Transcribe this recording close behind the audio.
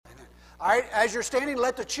All right, as you're standing,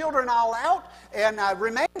 let the children all out and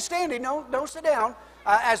remain standing. Don't sit down.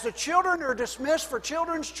 As the children are dismissed for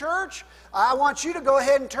children's church, I want you to go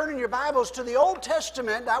ahead and turn in your Bibles to the Old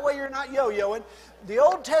Testament. That way you're not yo-yoing. The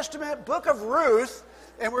Old Testament, Book of Ruth,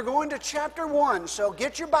 and we're going to chapter 1. So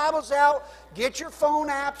get your Bibles out, get your phone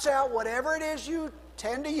apps out, whatever it is you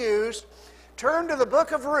tend to use. Turn to the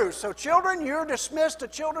Book of Ruth. So children, you're dismissed to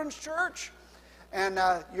children's church. And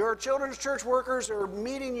your children's church workers are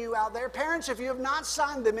meeting you out there. Parents, if you have not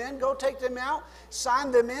signed them in, go take them out.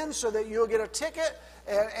 Sign them in so that you'll get a ticket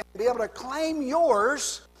and be able to claim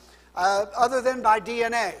yours other than by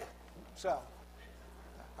DNA. So,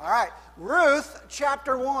 all right. Ruth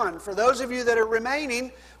chapter 1. For those of you that are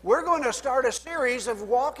remaining, we're going to start a series of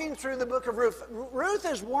walking through the book of Ruth. Ruth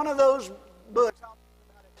is one of those books, I'll talk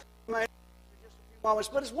about it in just a few moments,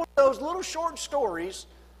 but it's one of those little short stories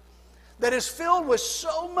that is filled with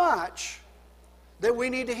so much that we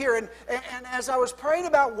need to hear. And as I was praying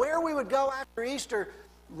about where we would go after Easter,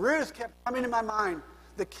 Ruth kept coming to my mind.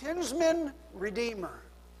 The kinsman redeemer,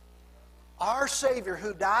 our Savior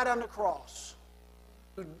who died on the cross,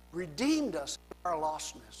 who redeemed us from our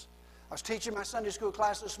lostness. I was teaching my Sunday school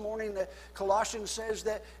class this morning that Colossians says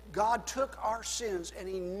that God took our sins and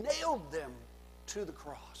He nailed them to the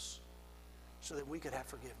cross so that we could have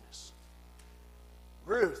forgiveness.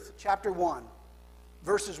 Ruth, chapter 1,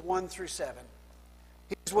 verses 1 through 7.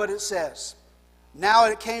 Here's what it says. Now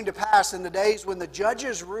it came to pass in the days when the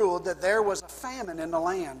judges ruled that there was a famine in the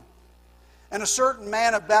land. And a certain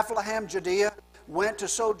man of Bethlehem-judah went to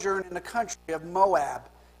sojourn in the country of Moab,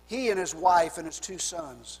 he and his wife and his 2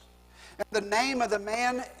 sons. And the name of the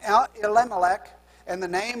man Elimelech, and the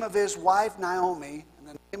name of his wife Naomi, and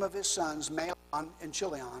the name of his sons Mahlon and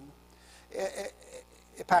Chilion,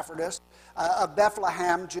 Epaphroditus, of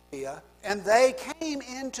Bethlehem-judah, and they came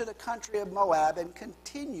into the country of Moab and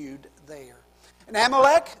continued there. And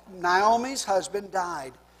Elimelech, Naomi's husband,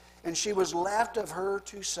 died, and she was left of her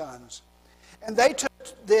 2 sons. And they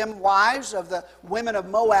took them wives of the women of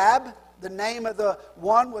Moab. The name of the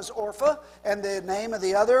one was Orpah, and the name of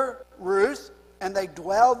the other Ruth, and they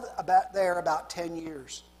dwelled there about 10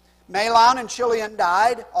 years. Mahlon and Chilion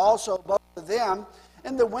died, also both of them,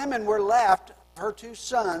 and the women were left, her 2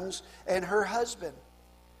 sons and her husband.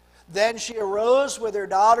 Then she arose with her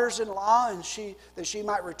daughters-in-law, and that she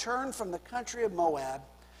might return from the country of Moab,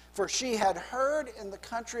 for she had heard in the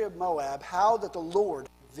country of Moab how that the Lord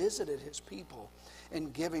visited His people in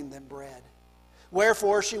giving them bread.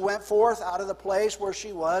 Wherefore she went forth out of the place where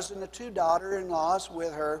she was, and the 2 daughter-in-laws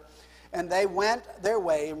with her, and they went their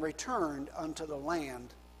way and returned unto the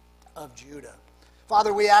land of Judah.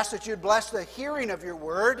 Father, we ask that you'd bless the hearing of your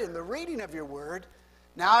word and the reading of your word.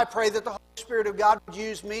 Now I pray that the Holy Spirit of God would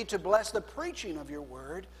use me to bless the preaching of your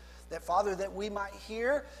word, that, Father, that we might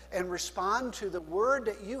hear and respond to the word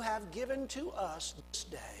that you have given to us this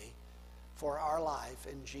day for our life.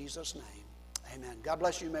 In Jesus' name, amen. God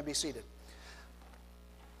bless you. You may be seated.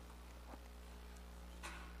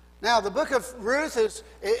 Now, the book of Ruth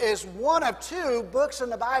is one of 2 books in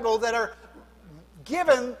the Bible that are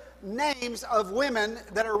given names of women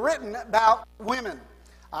that are written about women.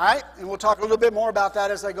 All right? And we'll talk a little bit more about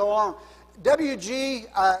that as I go along. W.G.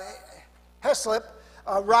 Heslip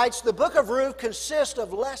writes, the book of Ruth consists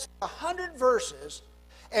of less than 100 verses,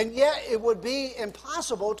 and yet it would be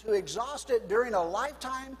impossible to exhaust it during a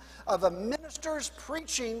lifetime of a minister's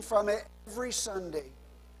preaching from it every Sunday.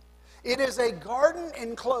 It is a garden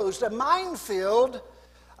enclosed, a minefield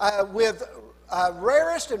with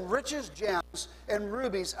rarest and richest gems and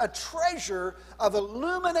rubies, a treasure of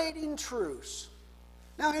illuminating truths.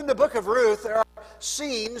 Now, in the book of Ruth, there are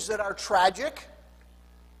scenes that are tragic,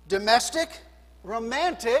 domestic,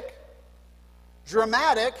 romantic,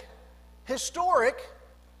 dramatic, historic,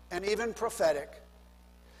 and even prophetic.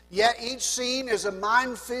 Yet each scene is a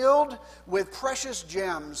minefield with precious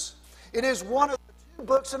gems. It is one of the 2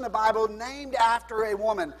 books in the Bible named after a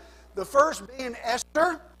woman. The first being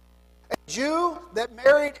Esther, a Jew that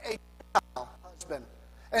married a Gentile husband.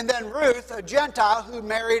 And then Ruth, a Gentile who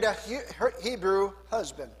married a Hebrew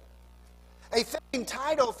husband. A fitting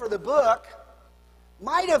title for the book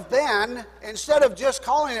might have been, instead of just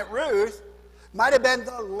calling it Ruth, might have been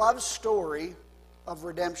the love story of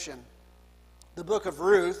redemption. The book of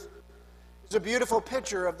Ruth is a beautiful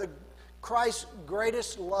picture of Christ's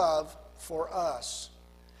greatest love for us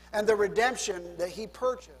and the redemption that He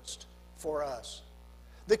purchased for us.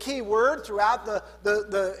 The key word throughout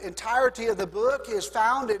the entirety of the book is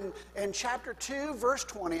found in chapter 2, verse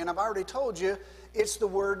 20. And I've already told you, it's the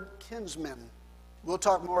word kinsman. We'll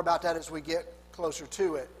talk more about that as we get closer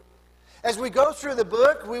to it. As we go through the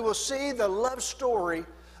book, we will see the love story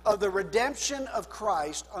of the redemption of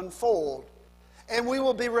Christ unfold, and we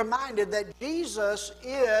will be reminded that Jesus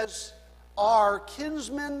is our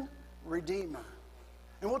kinsman redeemer.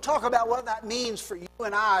 And we'll talk about what that means for you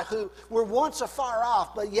and I, who were once afar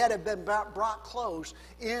off, but yet have been brought close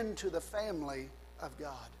into the family of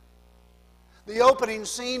God. The opening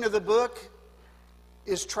scene of the book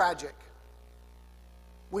is tragic.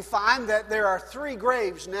 We find that there are 3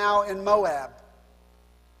 graves now in Moab.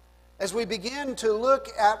 As we begin to look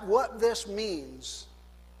at what this means,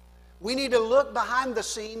 we need to look behind the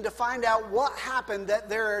scene to find out what happened that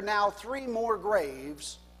there are now 3 more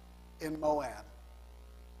graves in Moab.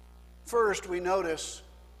 First, we notice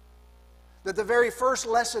that the very first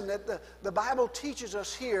lesson that the Bible teaches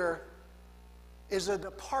us here is a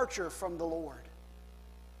departure from the Lord.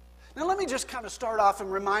 Now let me just kind of start off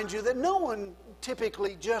and remind you that no one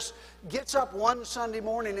typically just gets up one Sunday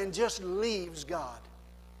morning and just leaves God.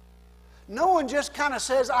 No one just kind of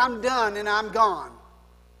says, I'm done and I'm gone.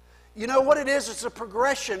 You know what it is? It's a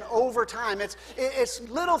progression over time. It's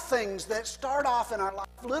little things that start off in our life,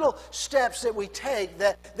 little steps that we take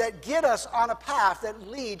that get us on a path that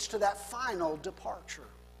leads to that final departure.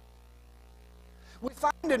 We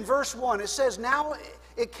find in verse 1, it says, now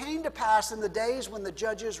it came to pass in the days when the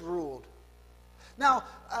judges ruled. Now,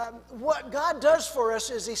 what God does for us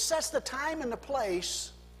is He sets the time and the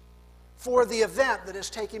place for the event that is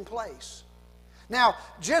taking place. Now,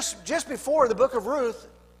 just before the book of Ruth,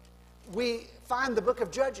 we find the book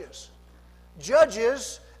of Judges.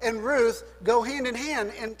 Judges and Ruth go hand in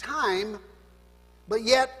hand in time, but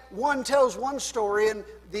yet one tells one story and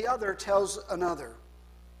the other tells another.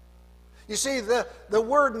 You see, the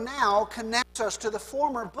word now connects us to the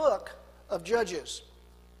former book of Judges.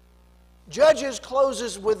 Judges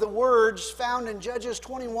closes with the words found in Judges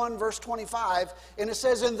 21, verse 25, and it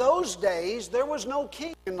says, in those days there was no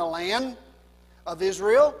king in the land of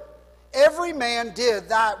Israel. Every man did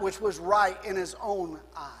that which was right in his own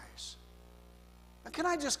eyes. Now, can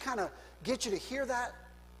I just kind of get you to hear that?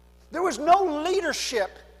 There was no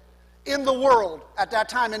leadership in the world at that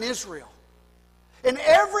time in Israel. And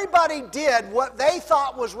everybody did what they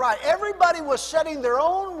thought was right. Everybody was setting their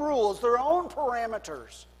own rules, their own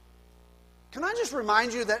parameters. Can I just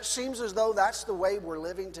remind you that it seems as though that's the way we're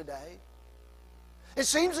living today? It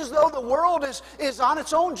seems as though the world is on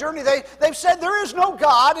its own journey. They've said there is no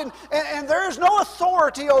God and there is no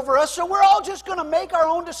authority over us, so we're all just going to make our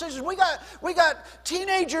own decisions. We got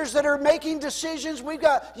teenagers that are making decisions. We've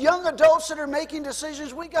got young adults that are making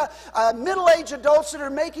decisions. We got middle-aged adults that are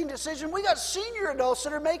making decisions. We got senior adults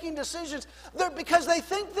that are making decisions because they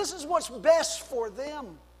think this is what's best for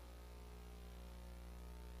them,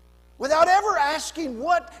 without ever asking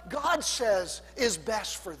what God says is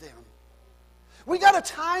best for them. We got a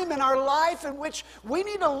time in our life in which we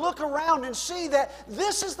need to look around and see that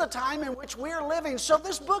this is the time in which we are living. So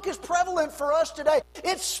this book is prevalent for us today.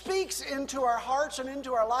 It speaks into our hearts and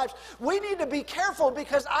into our lives. We need to be careful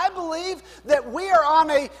because I believe that we are on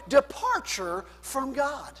a departure from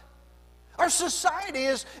God. Our society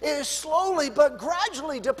is slowly but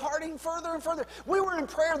gradually departing further and further. We were in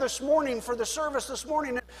prayer this morning for the service this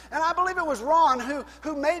morning, and I believe it was Ron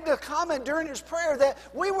who made the comment during his prayer that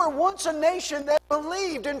we were once a nation that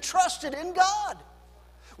believed and trusted in God.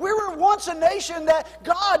 We were once a nation that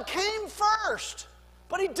God came first,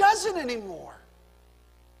 but He doesn't anymore.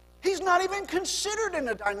 He's not even considered in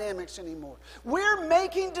the dynamics anymore. We're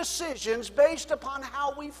making decisions based upon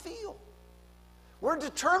how we feel. We're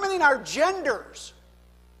determining our genders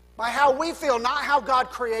by how we feel, not how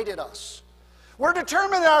God created us. We're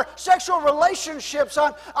determining our sexual relationships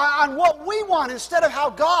on what we want instead of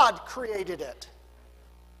how God created it.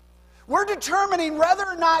 We're determining whether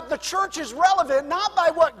or not the church is relevant, not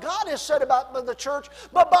by what God has said about the church,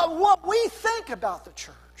 but by what we think about the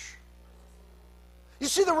church. You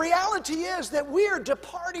see, the reality is that we are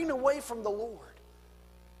departing away from the Lord.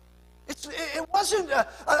 It wasn't a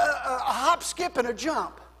hop, skip, and a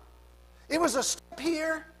jump. It was a step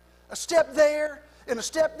here, a step there, and a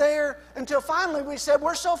step there, until finally we said,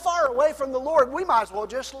 we're so far away from the Lord, we might as well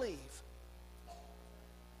just leave.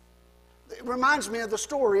 It reminds me of the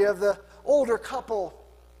story of the older couple.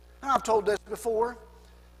 And I've told this before.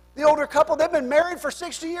 The older couple, they've been married for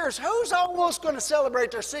 60 years. Who's almost going to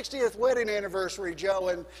celebrate their 60th wedding anniversary, Joe,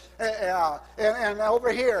 and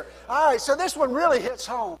over here? All right, so this one really hits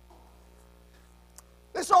home.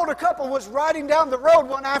 This older couple was riding down the road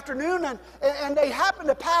one afternoon, and they happened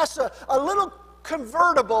to pass a little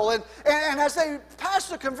convertible. And as they passed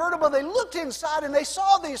the convertible, they looked inside, and they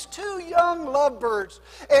saw these 2 young lovebirds.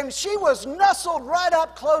 And she was nestled right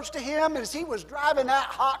up close to him as he was driving that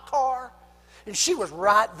hot car, and she was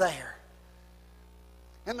right there.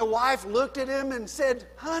 And the wife looked at him and said,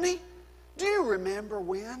 "Honey, do you remember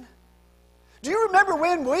when? Do you remember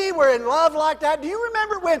when we were in love like that? Do you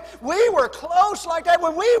remember when we were close like that?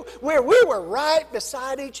 When we were right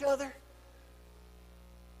beside each other?"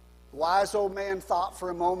 The wise old man thought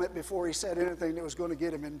for a moment before he said anything that was going to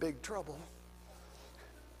get him in big trouble.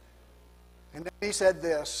 And then he said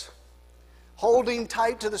this, holding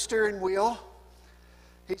tight to the steering wheel.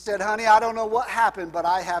 He said, "Honey, I don't know what happened, but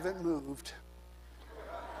I haven't moved."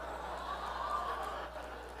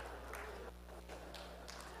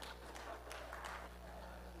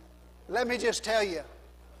 Let me just tell you,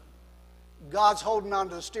 God's holding on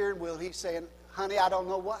to the steering wheel. He's saying, "Honey, I don't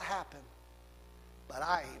know what happened, but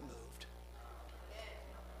I ain't moved."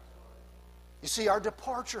 You see, our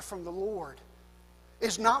departure from the Lord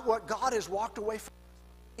is not what God has walked away from.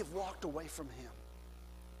 We have walked away from Him.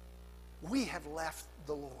 We have left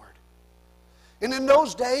the Lord. And in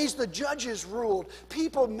those days, the judges ruled.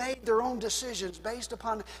 People made their own decisions based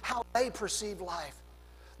upon how they perceived life.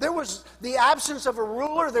 There was the absence of a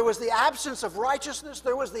ruler. There was the absence of righteousness.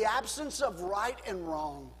 There was the absence of right and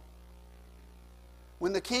wrong.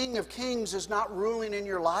 When the King of Kings is not ruling in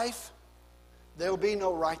your life, there will be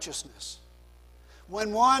no righteousness.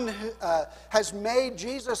 When one has made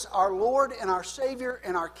Jesus our Lord and our Savior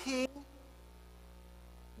and our King,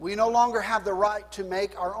 we no longer have the right to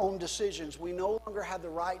make our own decisions. We no longer have the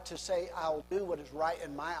right to say, "I'll do what is right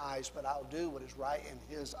in my eyes, but I'll do what is right in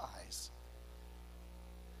His eyes."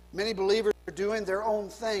 Many believers are doing their own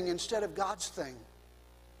thing instead of God's thing.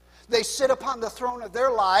 They sit upon the throne of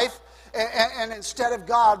their life, and instead of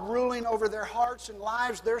God ruling over their hearts and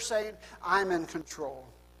lives, they're saying, "I'm in control."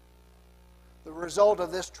 The result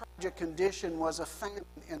of this tragic condition was a famine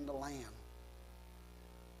in the land.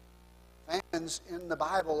 Famines in the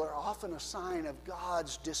Bible are often a sign of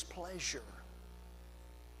God's displeasure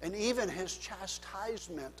and even His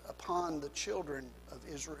chastisement upon the children of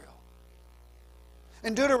Israel.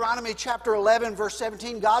 In Deuteronomy chapter 11, verse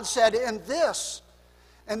 17, God said, "And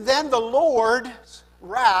then the Lord's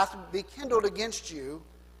wrath be kindled against you,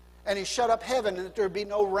 and He shut up heaven, and that there be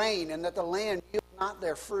no rain, and that the land yield not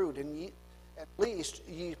their fruit, and at least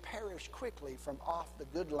ye perish quickly from off the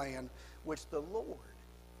good land which the Lord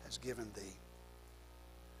has given thee."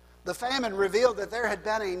 The famine revealed that there had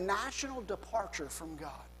been a national departure from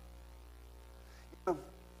God.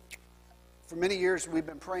 For many years we've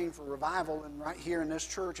been praying for revival, and right here in this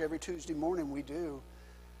church every Tuesday morning we do.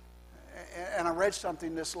 And I read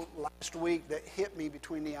something this last week that hit me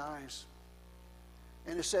between the eyes.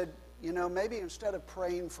 And it said, maybe instead of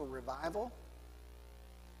praying for revival,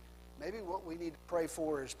 maybe what we need to pray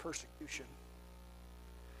for is persecution.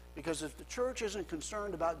 Because if the church isn't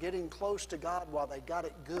concerned about getting close to God while they got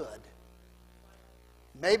it good,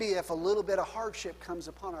 maybe if a little bit of hardship comes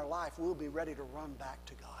upon our life, we'll be ready to run back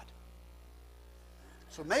to God.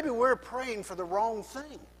 So maybe we're praying for the wrong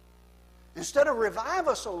thing. Instead of revive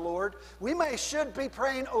us, O Lord, we should be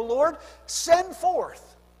praying, "O Lord, send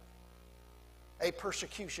forth a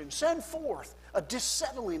persecution. Send forth a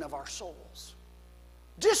dissettling of our souls.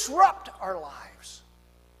 Disrupt our lives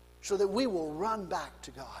so that we will run back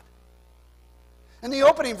to God." In the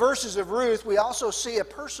opening verses of Ruth, we also see a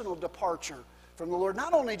personal departure from the Lord.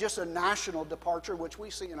 Not only just a national departure, which we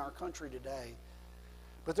see in our country today,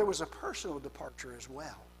 but there was a personal departure as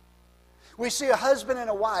well. We see a husband and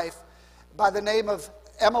a wife by the name of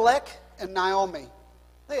Elimelech and Naomi.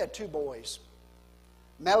 They had 2 boys,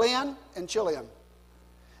 Melian and Chilion.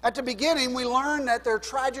 At the beginning, we learn that their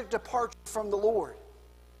tragic departure from the Lord.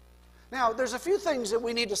 Now, there's a few things that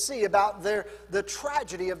we need to see about the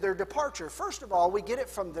tragedy of their departure. First of all, we get it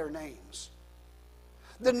from their names.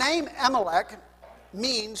 The name Elimelech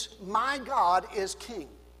means, "My God is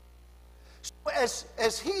king." So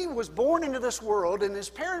as he was born into this world, and his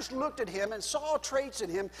parents looked at him and saw traits in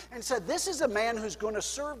him and said, "This is a man who's going to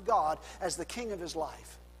serve God as the king of his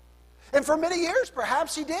life." And for many years,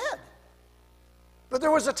 perhaps he did. But there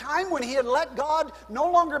was a time when he had let God no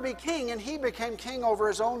longer be king, and he became king over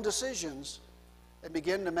his own decisions and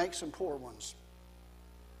began to make some poor ones.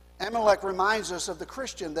 Elimelech reminds us of the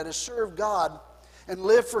Christian that has served God and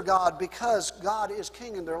lived for God because God is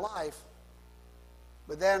king in their life,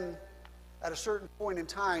 but then at a certain point in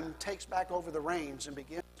time takes back over the reins and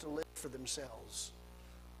begins to live for themselves.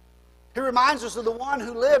 He reminds us of the one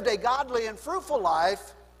who lived a godly and fruitful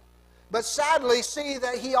life, but sadly see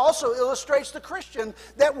that he also illustrates the Christian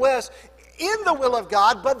that was in the will of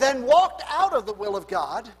God, but then walked out of the will of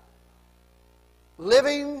God,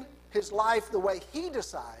 living his life the way he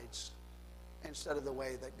decides instead of the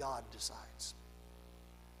way that God decides.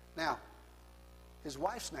 Now, his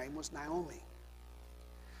wife's name was Naomi.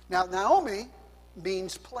 Now, Naomi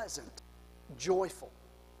means pleasant, joyful.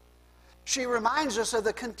 She reminds us of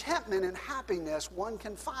the contentment and happiness one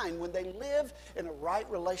can find when they live in a right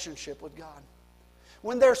relationship with God.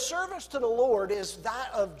 When their service to the Lord is that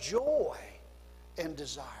of joy and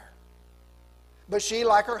desire. But she,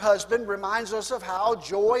 like her husband, reminds us of how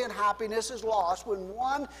joy and happiness is lost when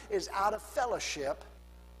one is out of fellowship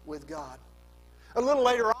with God. A little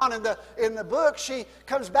later on in the book, she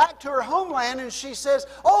comes back to her homeland and she says,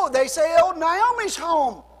 "Oh, they say, oh, Naomi's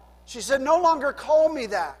home." She said, "No longer call me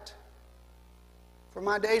that. For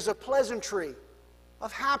my days of pleasantry,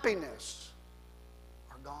 of happiness,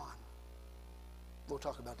 are gone." We'll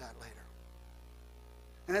talk about that later.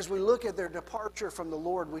 And as we look at their departure from the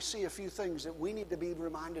Lord, we see a few things that we need to be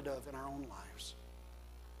reminded of in our own lives.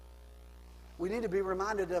 We need to be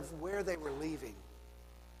reminded of where they were leaving.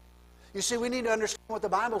 You see, we need to understand what the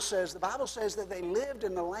Bible says. The Bible says that they lived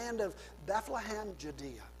in the land of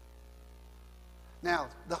Bethlehem-judah. Now,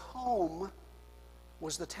 the home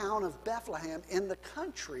was the town of Bethlehem in the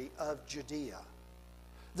country of Judea.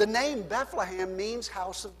 The name Bethlehem means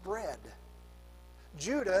house of bread.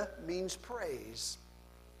 Judah means praise.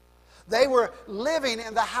 They were living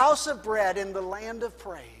in the house of bread in the land of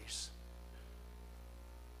praise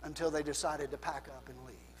until they decided to pack up and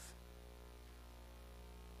leave.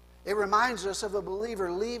 It reminds us of a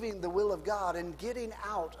believer leaving the will of God and getting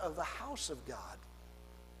out of the house of God.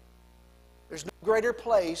 There's no greater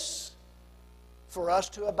place for us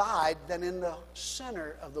to abide than in the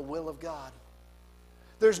center of the will of God.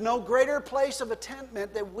 There's no greater place of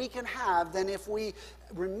contentment that we can have than if we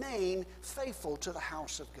remain faithful to the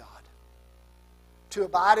house of God. To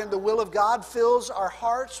abide in the will of God fills our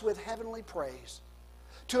hearts with heavenly praise.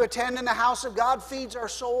 To attend in the house of God feeds our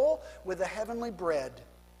soul with the heavenly bread.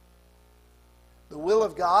 The will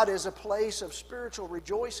of God is a place of spiritual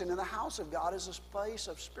rejoicing, and the house of God is a place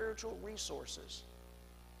of spiritual resources.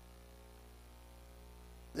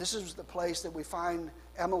 This is the place that we find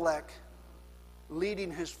Elimelech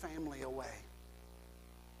leading his family away.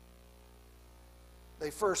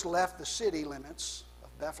 They first left the city limits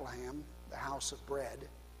of Bethlehem, the house of bread,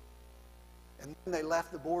 and then they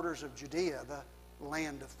left the borders of Judea, the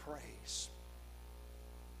land of praise.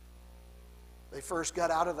 They first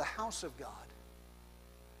got out of the house of God,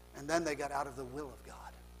 and then they got out of the will of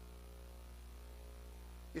God.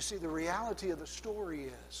 You see, the reality of the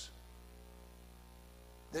story is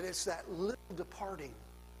that it's that little departing,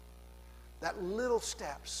 that little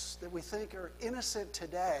steps that we think are innocent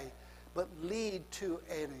today, but lead to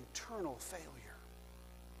an eternal failure.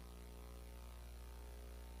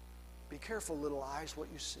 Be careful, little eyes, what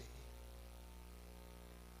you see.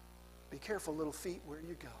 Be careful, little feet, where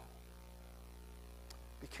you go.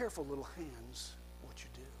 Be careful, little hands, what you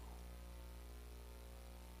do.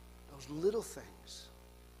 Those little things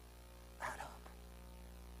add up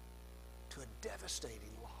to a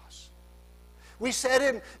devastating loss. We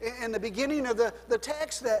said in the beginning of the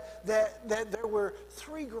text that there were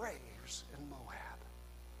 3 graves in Moab.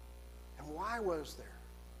 And why was there?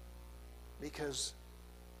 Because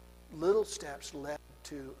little steps led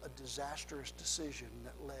to a disastrous decision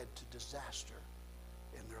that led to disaster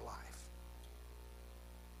in their life.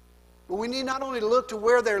 But we need not only to look to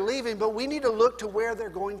where they're leaving, but we need to look to where they're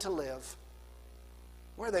going to live,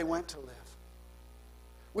 where they went to live.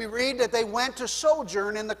 We read that they went to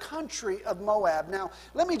sojourn in the country of Moab. Now,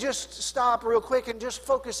 let me just stop real quick and just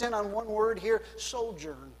focus in on one word here,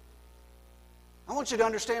 sojourn. I want you to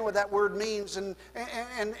understand what that word means, and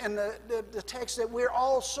the text that we're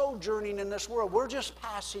all sojourning in this world. We're just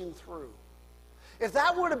passing through. If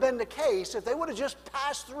that would have been the case, if they would have just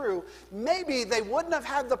passed through, maybe they wouldn't have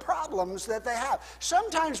had the problems that they have.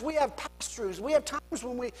 Sometimes we have pass-throughs. We have times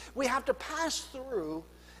when we have to pass through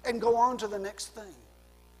and go on to the next thing.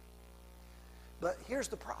 But here's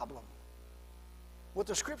the problem. What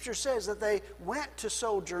the Scripture says that they went to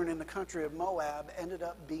sojourn in the country of Moab ended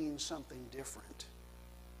up being something different.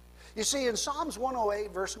 You see, in Psalms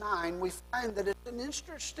 108, verse 9, we find that it's an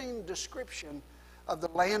interesting description of the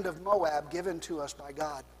land of Moab given to us by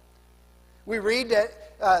God. We read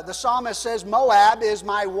that the psalmist says, "Moab is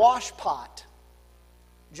my washpot."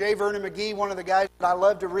 J. Vernon McGee, one of the guys that I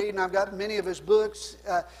love to read, and I've got many of his books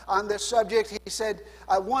on this subject, he said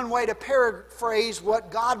one way to paraphrase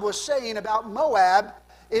what God was saying about Moab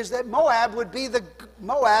is that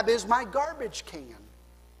Moab is my garbage can.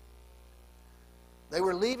 They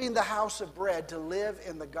were leaving the house of bread to live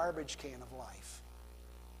in the garbage can of life.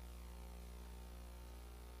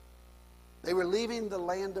 They were leaving the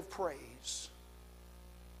land of praise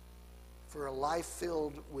for a life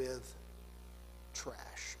filled with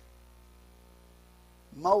trash.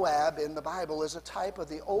 Moab in the Bible is a type of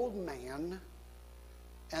the old man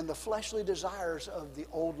and the fleshly desires of the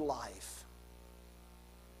old life.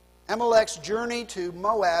 Elimelech's journey to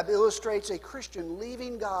Moab illustrates a Christian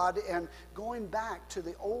leaving God and going back to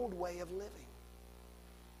the old way of living.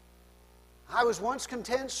 I was once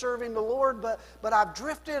content serving the Lord, but I've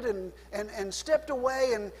drifted and stepped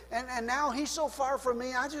away, and now He's so far from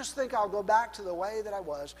me, I just think I'll go back to the way that I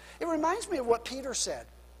was. It reminds me of what Peter said.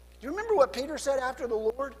 Do you remember what Peter said after the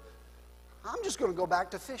Lord? I'm just going to go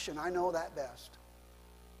back to fishing. I know that best.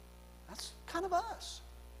 That's kind of us.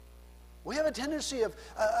 We have a tendency of,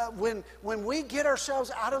 when we get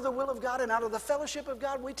ourselves out of the will of God and out of the fellowship of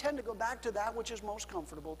God, we tend to go back to that which is most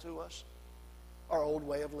comfortable to us, our old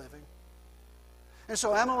way of living. And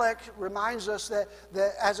so Elimelech reminds us that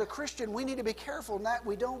as a Christian, we need to be careful in that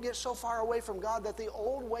we don't get so far away from God that the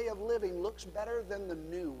old way of living looks better than the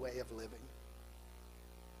new way of living.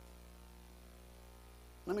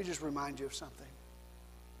 Let me just remind you of something.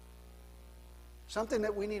 Something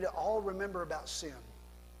that we need to all remember about sin.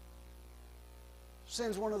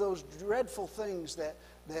 Sin's one of those dreadful things that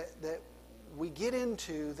we get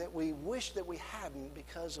into that we wish that we hadn't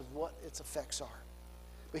because of what its effects are.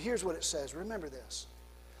 But here's what it says. Remember this.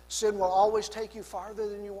 Sin will always take you farther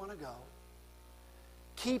than you want to go,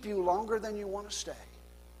 keep you longer than you want to stay,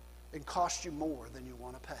 and cost you more than you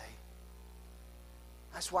want to pay.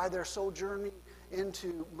 That's why their sojourning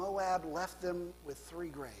into Moab left them with 3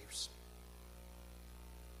 graves.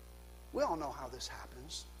 We all know how this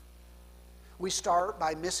happens. We start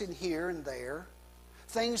by missing here and there.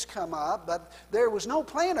 Things come up, but there was no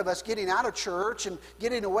plan of us getting out of church and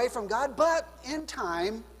getting away from God. But in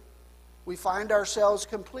time, we find ourselves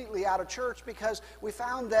completely out of church because we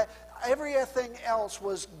found that everything else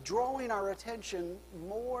was drawing our attention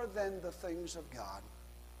more than the things of God.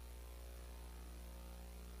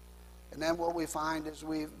 And then what we find is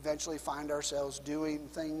we eventually find ourselves doing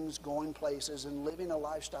things, going places, and living a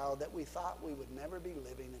lifestyle that we thought we would never be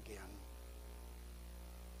living again.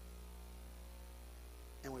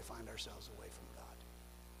 And we find ourselves away from God.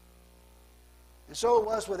 And so it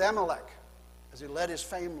was with Elimelech as he led his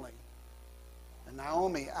family and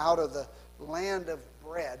Naomi out of the land of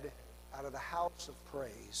bread, out of the house of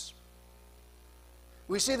praise.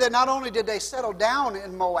 We see that not only did they settle down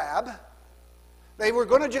in Moab, they were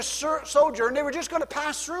going to just sojourn, they were just going to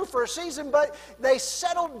pass through for a season, but they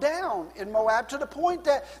settled down in Moab to the point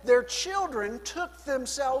that their children took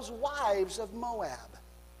themselves wives of Moab.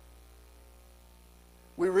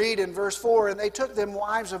 We read in verse 4, and they took them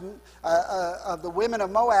wives of the women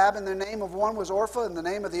of Moab, and the name of one was Orpah, and the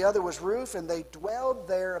name of the other was Ruth, and they dwelled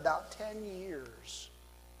there about 10 years.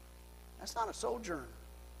 That's not a sojourn.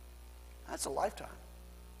 That's a lifetime.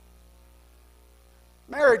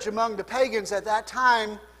 Marriage among the pagans at that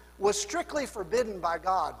time was strictly forbidden by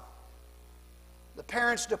God. The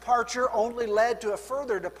parents' departure only led to a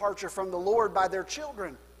further departure from the Lord by their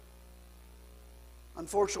children.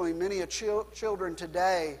 Unfortunately, many children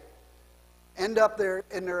today end up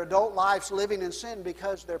in their adult lives living in sin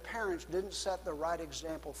because their parents didn't set the right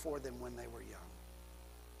example for them when they were young.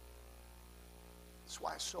 That's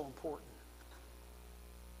why it's so important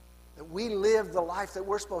that we live the life that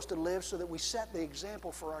we're supposed to live so that we set the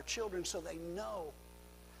example for our children so they know.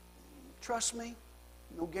 Trust me,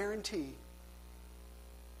 no guarantee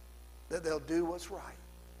that they'll do what's right.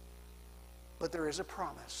 But there is a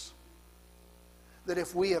promise that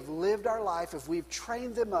if we have lived our life, if we've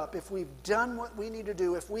trained them up, if we've done what we need to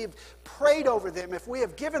do, if we've prayed over them, if we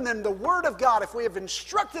have given them the Word of God, if we have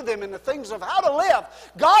instructed them in the things of how to live,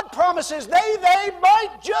 God promises they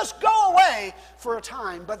might just go away for a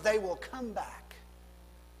time, but they will come back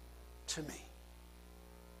to me.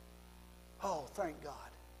 Oh, thank God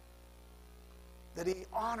that He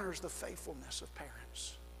honors the faithfulness of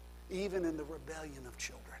parents, even in the rebellion of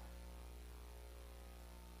children.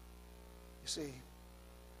 You see,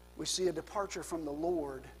 we see a departure from the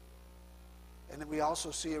Lord, and then we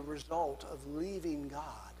also see a result of leaving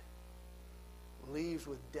God leaves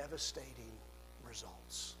with devastating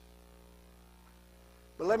results.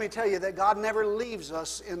 But let me tell you that God never leaves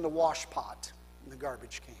us in the washpot, in the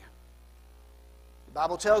garbage can. The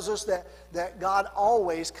Bible tells us that God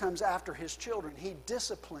always comes after His children. He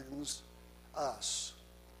disciplines us.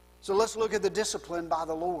 So let's look at the discipline by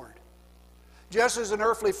the Lord. Just as an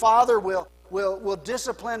earthly father will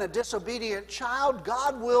discipline a disobedient child,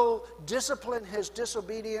 God will discipline His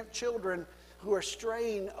disobedient children who are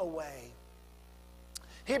straying away.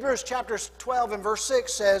 Hebrews chapter 12 and verse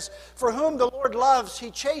 6 says, "For whom the Lord loves, He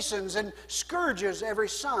chastens and scourges every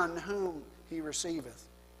son whom He receiveth."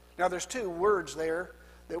 Now there's 2 words there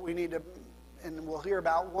that we need to and we'll hear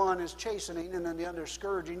about one is chastening and then the other is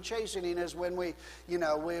scourging. Chastening is when we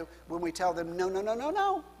tell them,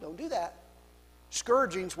 no, don't do that.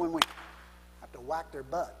 Scourging's when we have to whack their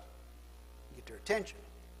butt, get their attention.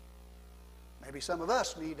 Maybe some of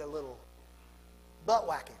us need a little butt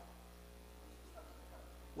whacking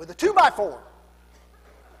with a 2x4.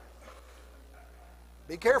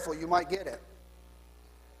 Be careful, you might get it.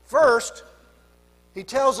 First, he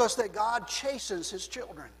tells us that God chastens his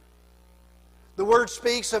children. The word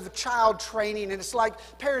speaks of child training, and it's like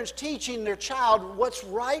parents teaching their child what's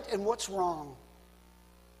right and what's wrong.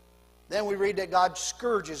 Then we read that God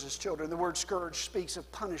scourges his children. The word scourge speaks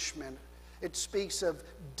of punishment. It speaks of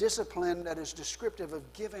discipline that is descriptive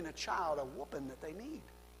of giving a child a whooping that they need.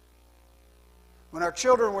 When our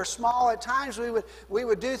children were small, at times we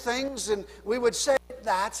would do things and we would say,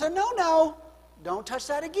 that's a no-no. Don't touch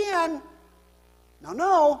that again.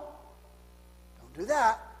 No. Don't do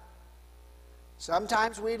that.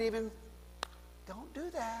 Sometimes we'd even, don't do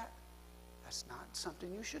that. That's not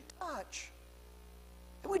something you should touch.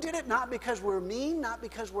 And we did it not because we're mean, not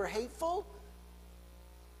because we're hateful.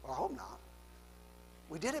 Well, I hope not.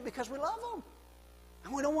 We did it because we love them.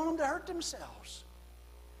 And we don't want them to hurt themselves.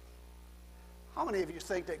 How many of you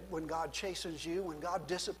think that when God chastens you, when God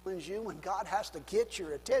disciplines you, when God has to get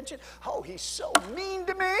your attention, oh, he's so mean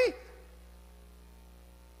to me?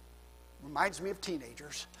 Reminds me of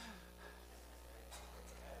teenagers.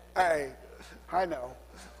 Hey, I know.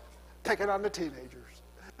 Picking on the teenagers.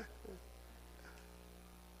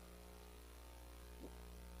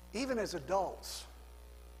 Even as adults,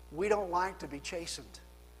 we don't like to be chastened.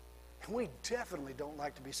 And we definitely don't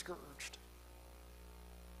like to be scourged.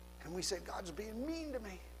 And we say, God's being mean to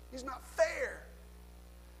me. He's not fair.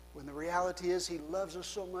 When the reality is he loves us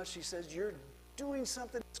so much, he says, you're doing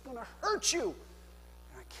something that's going to hurt you.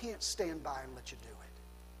 And I can't stand by and let you do it.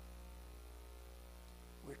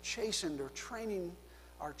 We're chastened or training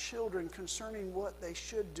our children concerning what they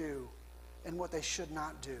should do and what they should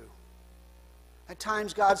not do. At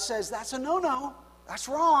times God says, that's a no-no. That's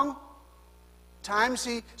wrong. At times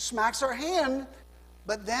he smacks our hand.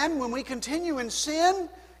 But then when we continue in sin,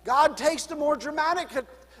 God takes the more dramatic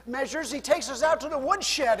measures. He takes us out to the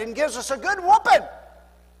woodshed and gives us a good whooping.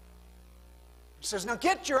 He says, now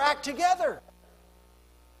get your act together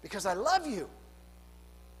because I love you.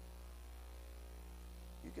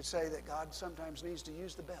 You could say that God sometimes needs to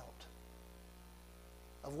use the belt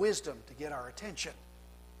of wisdom to get our attention.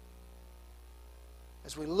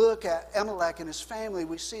 As we look at Elimelech and his family,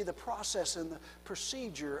 we see the process and the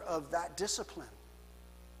procedure of that discipline.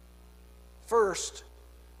 First,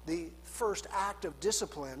 the first act of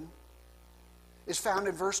discipline is found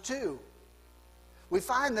in verse 2. We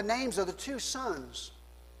find the names of the two sons,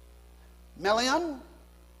 Melion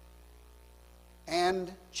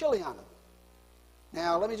and Chilion.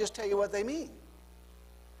 Now, let me just tell you what they mean.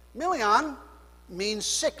 Melion means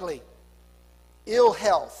sickly, ill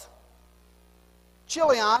health.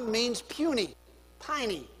 Chilion means puny,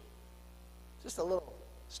 piney. Just a little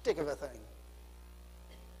stick of a thing.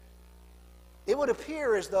 It would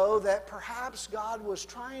appear as though that perhaps God was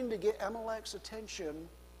trying to get Elimelech's attention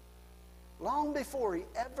long before he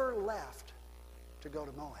ever left to go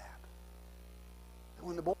to Moab. And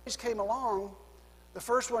when the boys came along, the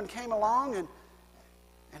first one came along and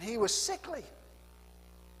he was sickly.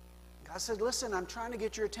 God said, listen, I'm trying to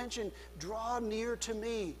get your attention. Draw near to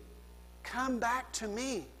me. Come back to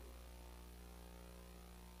me.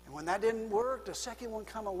 And when that didn't work, the second one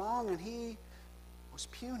come along and he was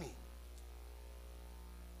puny.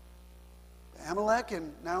 Elimelech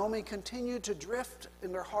and Naomi continued to drift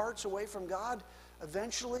in their hearts away from God,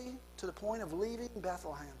 eventually to the point of leaving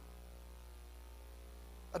Bethlehem.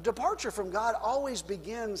 A departure from God always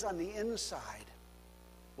begins on the inside,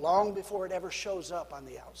 long before it ever shows up on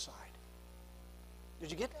the outside.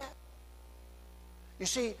 Did you get that? You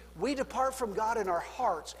see, we depart from God in our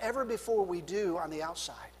hearts ever before we do on the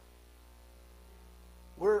outside.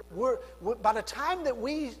 We're by the time that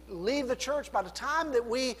we leave the church, by the time that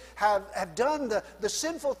we have done the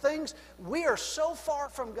sinful things, we are so far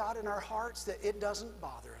from God in our hearts that it doesn't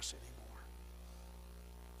bother us anymore.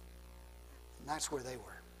 And that's where they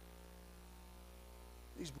were.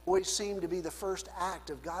 These boys seemed to be the first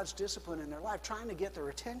act of God's discipline in their life, trying to get their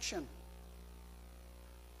attention.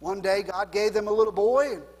 One day, God gave them a little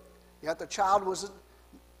boy, and yet the child was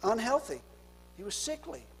unhealthy. He was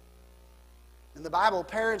sickly. In the Bible,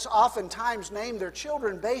 parents oftentimes name their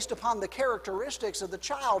children based upon the characteristics of the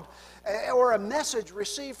child or a message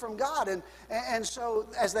received from God. And so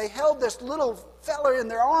as they held this little fella in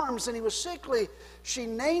their arms and he was sickly, she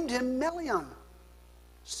named him Melion,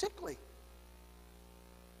 sickly.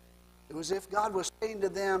 It was as if God was saying to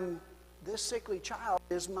them, this sickly child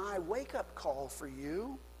is my wake-up call for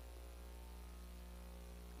you.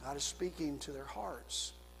 God is speaking to their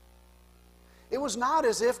hearts. It was not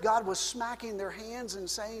as if God was smacking their hands and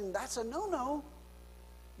saying, that's a no-no.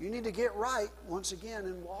 You need to get right once again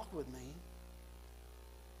and walk with me.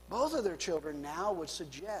 Both of their children now would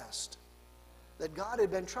suggest that God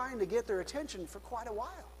had been trying to get their attention for quite a while.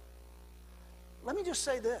 Let me just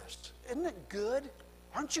say this. Isn't it good?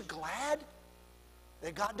 Aren't you glad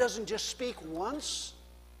that God doesn't just speak once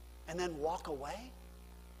and then walk away?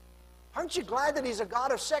 Aren't you glad that He's a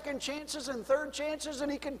God of second chances and third chances,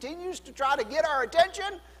 and He continues to try to get our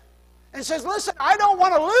attention and says, listen, I don't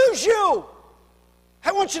want to lose you.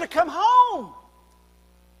 I want you to come home.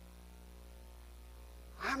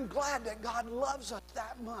 I'm glad that God loves us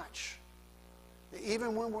that much. That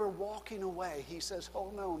even when we're walking away, He says,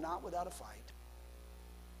 oh no, not without a fight.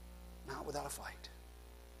 Not without a fight.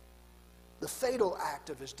 The fatal act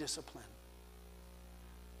of His discipline.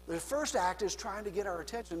 The first act is trying to get our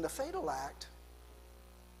attention. The fatal act,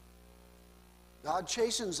 God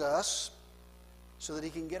chastens us so that He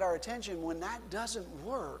can get our attention. When that doesn't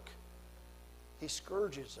work, He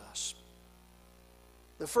scourges us.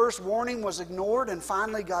 The first warning was ignored, and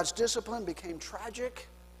finally God's discipline became tragic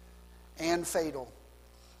and fatal.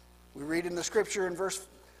 We read in the scripture in verse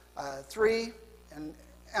 3, and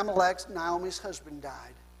Elimelech, Naomi's husband,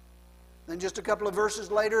 died. Then just a couple of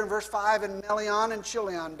verses later in verse 5, and Melion and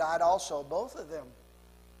Chilion died also, both of them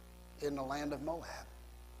in the land of Moab.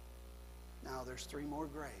 Now there's 3 more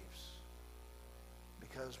graves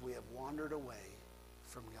because we have wandered away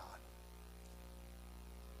from God.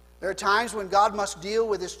 There are times when God must deal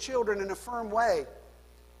with His children in a firm way.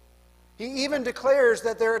 He even declares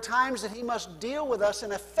that there are times that He must deal with us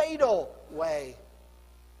in a fatal way.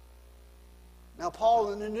 Now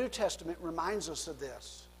Paul in the New Testament reminds us of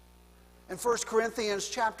this. In 1 Corinthians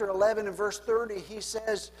chapter 11 and verse 30, he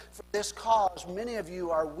says, for this cause many of you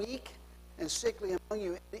are weak and sickly among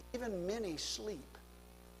you, and even many sleep.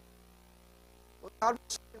 What God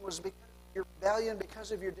was saying was because of your rebellion,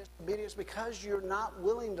 because of your disobedience, because you're not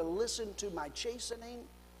willing to listen to my chastening,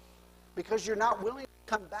 because you're not willing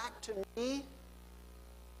to come back to me,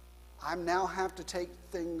 I now have to take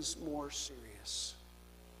things more serious.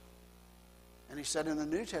 And he said in the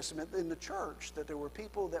New Testament, in the church, that there were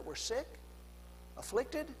people that were sick,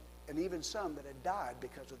 afflicted, and even some that had died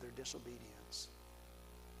because of their disobedience.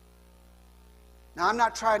 Now, I'm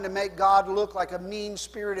not trying to make God look like a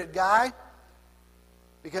mean-spirited guy,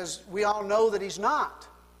 because we all know that He's not.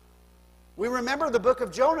 We remember the book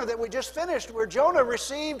of Jonah that we just finished, where Jonah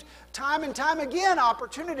received time and time again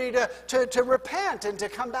opportunity to repent and to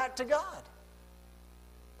come back to God.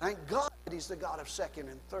 Thank God that He's the God of second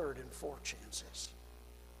and third and fourth chances.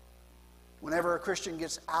 Whenever a Christian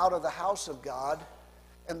gets out of the house of God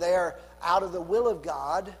and they are out of the will of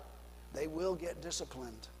God, they will get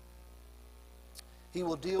disciplined. He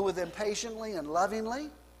will deal with them patiently and lovingly.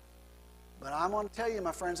 But I want to tell you,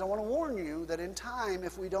 my friends, I want to warn you that in time,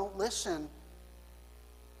 if we don't listen,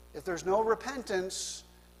 if there's no repentance,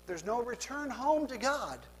 if there's no return home to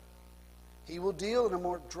God, He will deal in a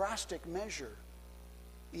more drastic measure,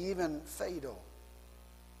 even fatal.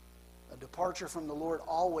 A departure from the Lord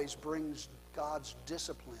always brings God's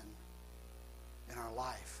discipline in our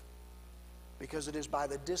life, because it is by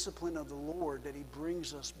the discipline of the Lord that He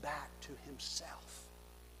brings us back to Himself,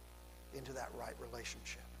 into that right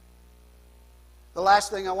relationship. The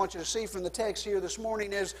last thing I want you to see from the text here this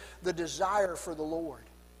morning is the desire for the Lord.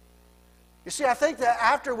 You see, I think that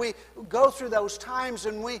after we go through those times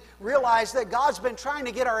and we realize that God's been trying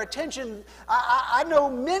to get our attention, I know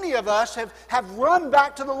many of us have run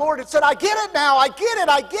back to the Lord and said, I get it now, I get it,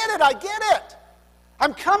 I get it, I get it.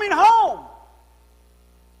 I'm coming home.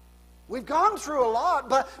 We've gone through a lot,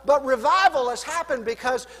 but revival has happened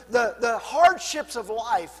because the hardships of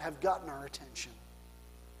life have gotten our attention.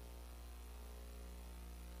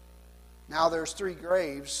 Now there's 3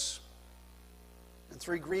 graves and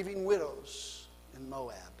 3 grieving widows in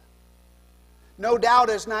Moab. No doubt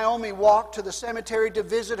as Naomi walked to the cemetery to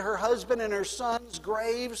visit her husband and her son's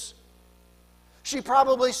graves, she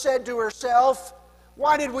probably said to herself,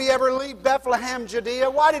 why did we ever leave Bethlehem-judah?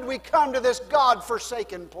 Why did we come to this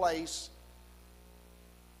God-forsaken place?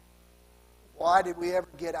 Why did we ever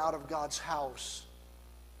get out of God's house,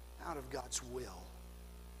 out of God's will?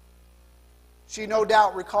 She no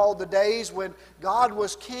doubt recalled the days when God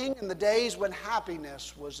was king and the days when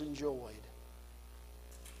happiness was enjoyed.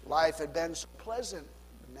 Life had been so pleasant,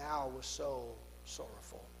 but now it was so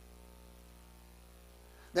sorrowful.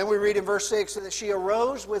 Then we read in verse 6 that she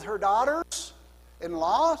arose with her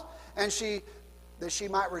daughters-in-law, and she that she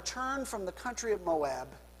might return from the country of Moab.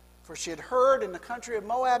 For she had heard in the country of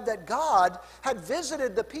Moab that God had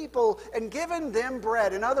visited the people and given them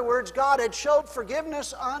bread. In other words, God had showed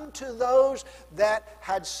forgiveness unto those that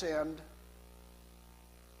had sinned.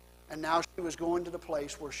 And now she was going to the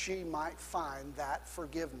place where she might find that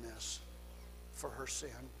forgiveness for her sin.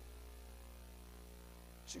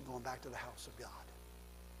 She's going back to the house of God.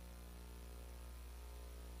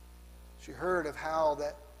 She heard of how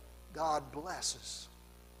that God blesses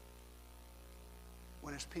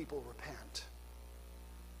when His people repent.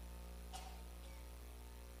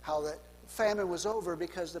 How that famine was over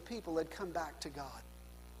because the people had come back to God.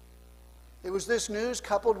 It was this news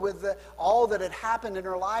coupled with all that had happened in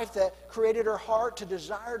her life that created her heart to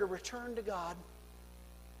desire to return to God.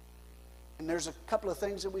 And there's a couple of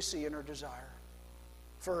things that we see in her desire.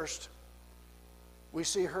 First, we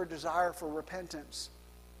see her desire for repentance.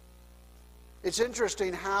 It's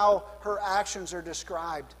interesting how her actions are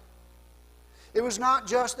described. It was not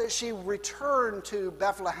just that she returned to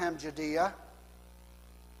Bethlehem-judah.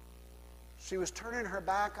 She was turning her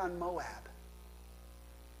back on Moab,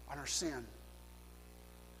 on her sin.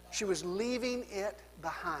 She was leaving it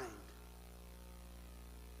behind.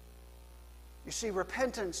 You see,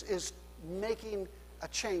 repentance is making a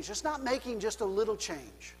change. It's not making just a little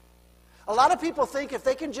change. A lot of people think if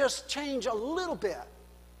they can just change a little bit,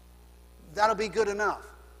 that'll be good enough.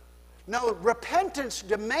 No, repentance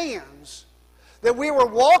demands that we were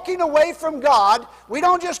walking away from God. We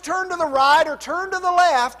don't just turn to the right or turn to the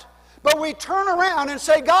left, but we turn around and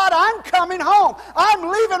say, God, I'm coming home. I'm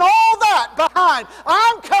leaving all that behind.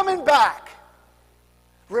 I'm coming back.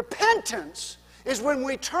 Repentance is when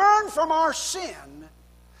we turn from our sin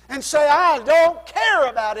and say, I don't care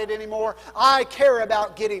about it anymore. I care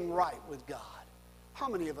about getting right with God. How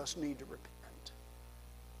many of us need to repent?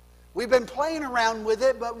 We've been playing around with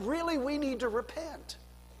it, but really we need to repent.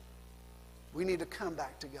 We need to come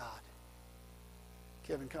back to God.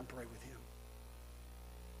 Kevin, come pray with him.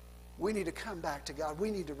 We need to come back to God.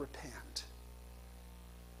 We need to repent.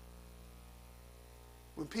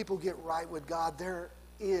 When people get right with God, there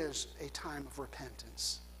is a time of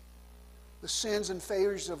repentance. The sins and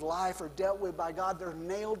failures of life are dealt with by God. They're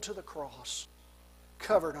nailed to the cross,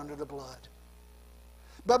 covered under the blood.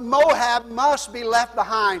 But Moab must be left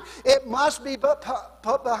behind. It must be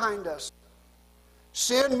put behind us.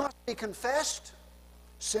 Sin must be confessed.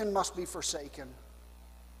 Sin must be forsaken.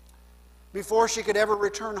 Before she could ever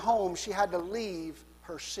return home, she had to leave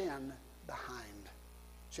her sin behind.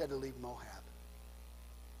 She had to leave Moab.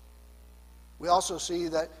 We also see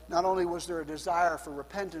that not only was there a desire for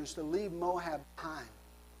repentance to leave Moab behind,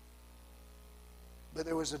 but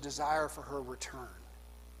there was a desire for her return.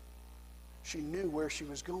 She knew where she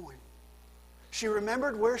was going. She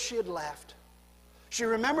remembered where she had left. She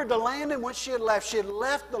remembered the land in which she had left. She had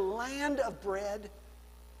left the land of bread,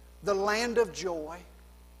 the land of joy,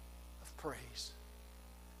 of praise.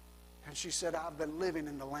 And she said, I've been living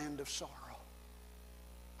in the land of sorrow.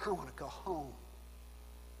 I want to go home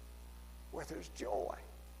where there's joy.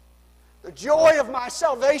 The joy of my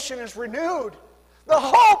salvation is renewed. The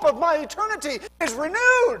hope of my eternity is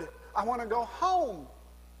renewed. I want to go home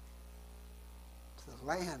to the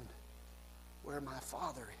land where my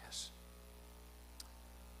Father is.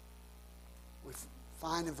 We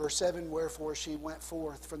find in verse 7, wherefore she went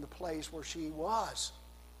forth from the place where she was.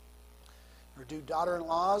 Her two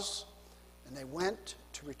daughter-in-laws, and they went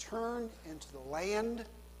to return into the land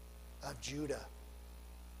of Judah.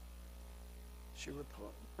 She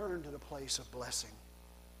returned to the place of blessing.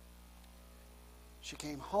 She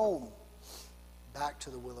came home back to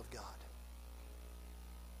the will of God.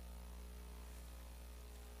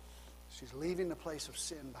 She's leaving the place of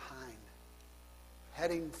sin behind,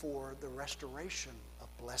 heading for the restoration of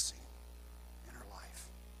blessing in her life.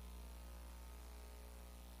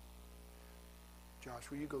 Josh,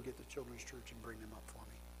 will you go get the children's church and bring them up for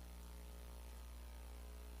me?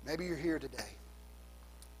 Maybe you're here today,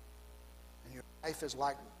 and your life is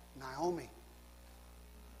like Naomi.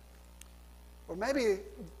 Or maybe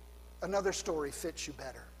another story fits you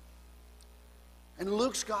better. In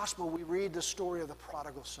Luke's gospel, we read the story of the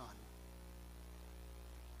prodigal son.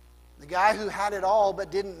 The guy who had it all but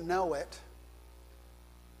didn't know it,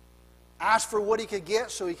 asked for what he could get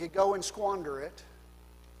so he could go and squander it,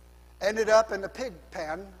 ended up in the pig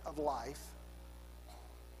pen of life,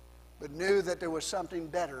 but knew that there was something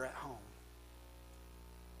better at home.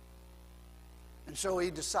 And so he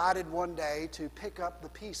decided one day to pick up the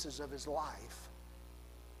pieces of his life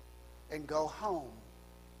and go home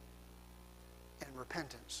in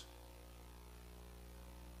repentance.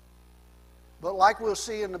 But like we'll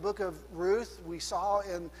see in the book of Ruth, we saw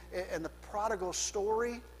in the prodigal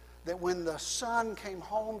story, that when the son came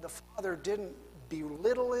home, the father didn't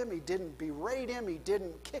belittle him, he didn't berate him, he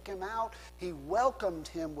didn't kick him out. He welcomed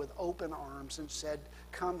him with open arms and said,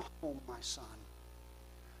 "Come home, my son.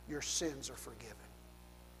 Your sins are forgiven.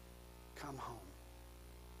 Come home."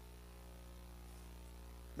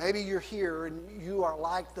 Maybe you're here and you are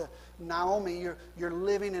like the Naomi, you're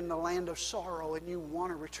living in the land of sorrow and you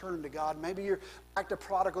want to return to God. Maybe you're like the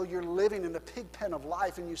prodigal, you're living in the pig pen of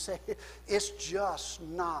life and you say, it's just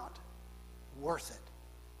not worth it.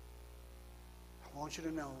 I want you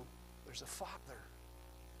to know there's a Father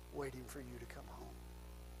waiting for you to come home.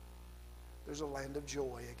 There's a land of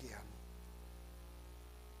joy again.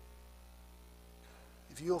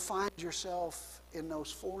 If you'll find yourself in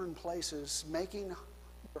those foreign places, making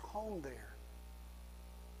your home there,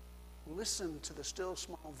 listen to the still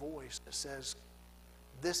small voice that says,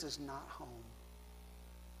 this is not home.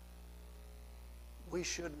 We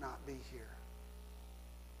should not be here.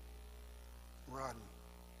 Run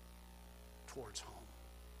towards home.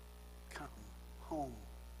 Come home,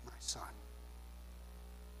 my son.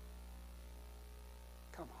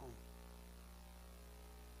 Come home.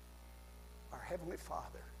 Our Heavenly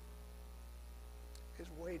Father is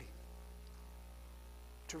waiting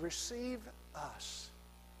to receive us,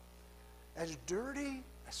 as dirty,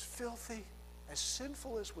 as filthy, as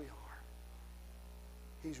sinful as we are.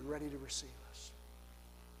 He's ready to receive us.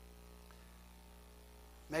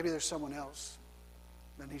 Maybe there's someone else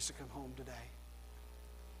that needs to come home today.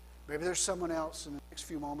 Maybe there's someone else in the next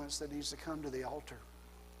few moments that needs to come to the altar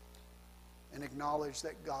and acknowledge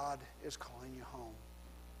that God is calling you home.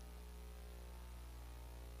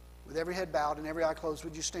 With every head bowed and every eye closed,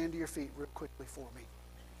 would you stand to your feet real quickly for me?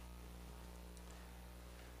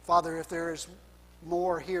 Father, if there is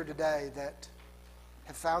more here today that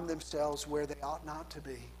have found themselves where they ought not to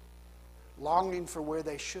be, longing for where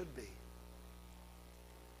they should be,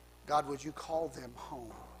 God, would you call them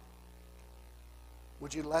home?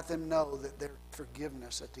 Would you let them know that there's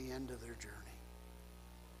forgiveness at the end of their journey?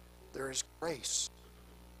 There is grace.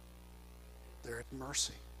 There is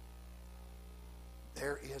mercy.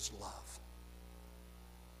 There is love.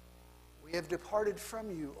 We have departed from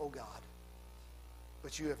you, O God,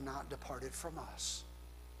 but you have not departed from us.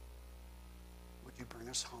 Would you bring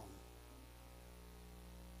us home?